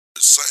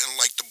It's something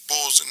like the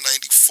Bulls in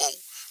 '94,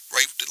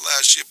 right? The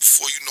last year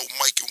before, you know,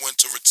 Mike went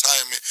to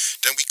retirement.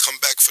 Then we come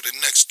back for the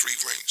next 3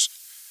 rings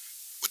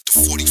with the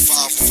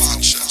 45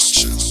 fine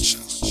chest.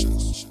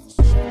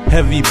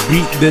 Heavy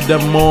beat that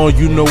I'm on,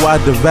 you know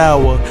I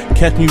devour.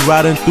 Catch me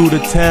riding through the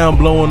town,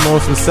 blowing on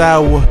some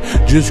sour.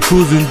 Just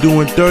cruising,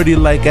 doing 30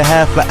 like a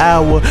half an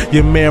hour.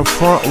 Your man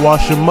front,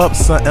 wash him up,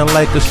 something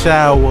like a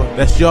shower.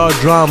 That's y'all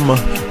drama,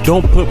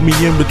 don't put me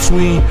in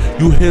between.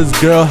 You his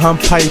girl, I'm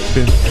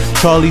piping.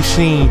 Charlie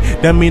Sheen,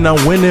 that mean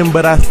I'm winning,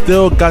 but I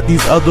still got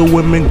these other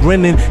women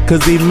grinning, cause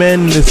they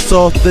men is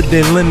softer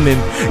than linen.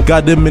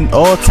 Got them in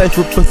all types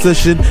of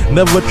position.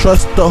 Never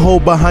trust the hoe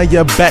behind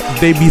your back,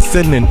 they be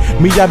sinning.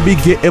 Me, I be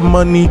getting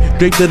money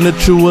straight than the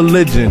true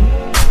religion.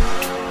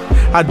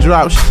 I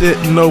drop shit,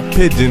 no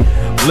pigeon.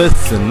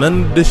 Listen,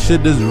 none of this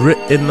shit is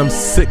written. I'm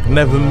sick,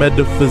 never met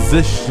a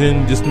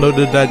physician. Just know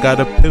that I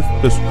got a piff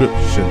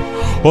prescription.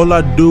 All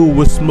I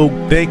do is smoke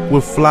dank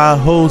with fly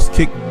hoes,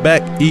 kick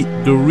back, eat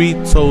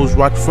Doritos,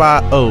 watch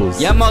fire O's.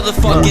 Yeah,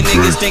 motherfucking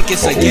niggas think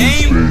it's a game.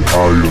 Stay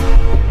higher,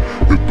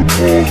 hit the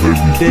mall every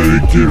day,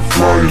 get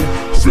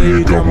flyer.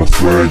 Say got my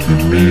swag, you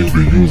need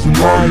to use a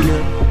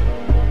liar.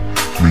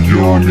 Me, you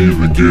don't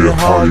even get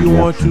high, you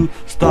want you.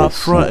 Stop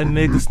frontin',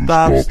 nigga,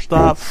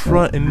 stop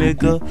frontin',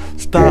 nigga.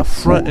 Stop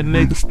frontin',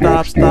 nigga,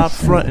 stop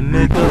frontin',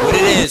 nigga. What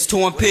it is,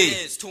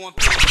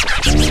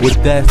 2MP.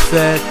 With that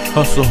said,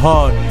 hustle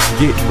hard,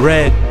 get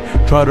bread.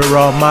 Try to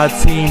rob my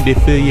team, they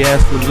fill your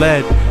ass with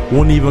lead.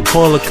 Won't even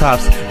call the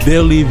cops,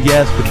 they'll leave your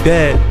ass for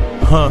dead.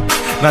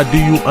 Now do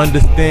you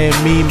understand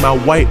me? My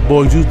white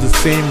boys use the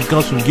same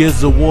guns from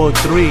Gears of War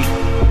 3.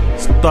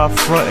 Stop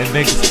frontin',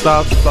 nigga,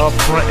 stop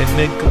frontin',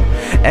 nigga.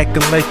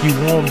 Acting like you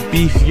want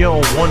beef, you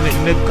don't want it,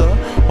 nigga.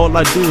 All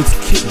I do is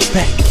kick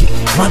back, keep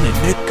running,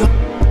 nigga.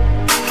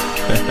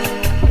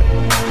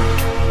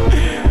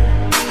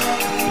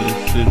 This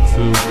shit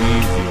too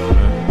easy,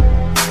 man.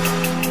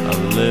 I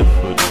live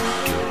for this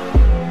shit.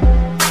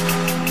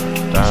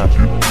 Die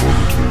for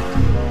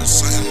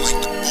it.